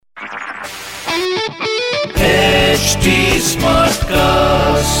HD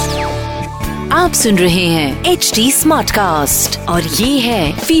Smartcast. आप सुन रहे हैं HD Smartcast और ये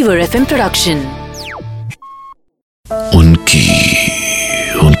है फीवर FM प्रोडक्शन।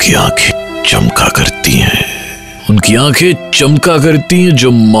 उनकी आंखें चमका करती हैं, उनकी आंखें चमका करती हैं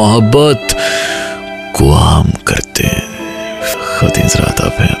जो मोहब्बत को आम करते हैं। ख़ुद ज़रात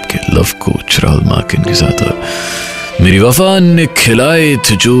आप हैं आपके लव कोच राहुल माकिन के साथ। और मेरी वफा ने खिलाए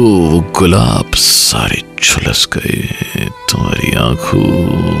थे जो वो गुलाब सारे झुलस गए, तुम्हारी आंखों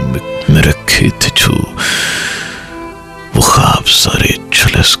में रखे थे जो वो ख्वाब सारे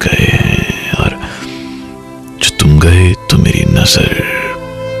झुलस गए। और जो तुम गए तो मेरी नजर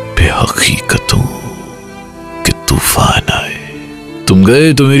पे हकीकतों के तूफान आए। तुम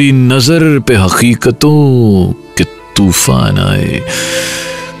गए तो मेरी नजर पे हकीकतों के तूफान आए।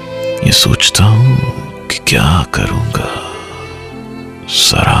 ये सोचता हूँ कि क्या करूँगा,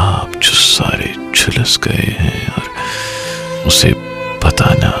 शराब जो सारे झुलस गए हैं। और उसे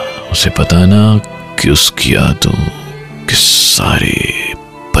बताना कि उसकी यादों के सारे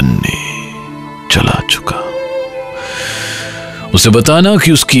पन्ने जला चुका हूँ। उसे बताना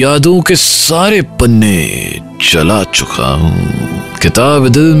कि उसकी यादों के सारे पन्ने जला चुका हूँ। किताब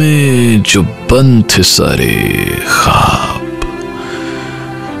दिल में जो बंद थे सारे ख्वाब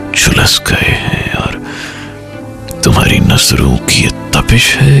झुलस गए हैं। और तुम्हारी नजरों की ये तपिश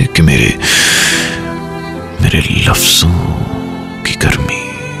है कि मेरे लफ्जों की गर्मी,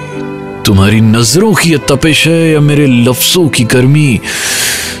 तुम्हारी नजरों की ये तपिश है या मेरे लफ्जों की गर्मी।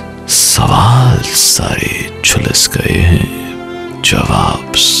 सवाल सारे झुलस गए हैं,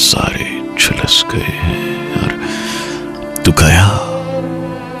 जवाब सारे झुलस गए हैं। और तू गया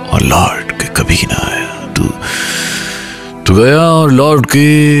और लौट के कभी ना आया। तू गया और लौट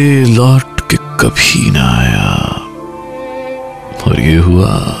के कभी ना आया। और ये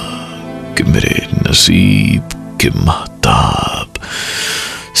हुआ कि मेरे नसीब के महताब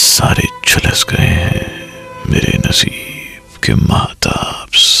सारे झुलस गए हैं। मेरे नसीब के महताब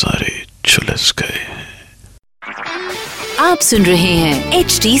सारे झुलस गए हैं। आप सुन रहे हैं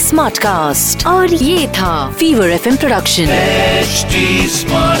HD Smartcast और ये था fever FM production. HD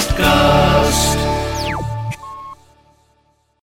Smartcast.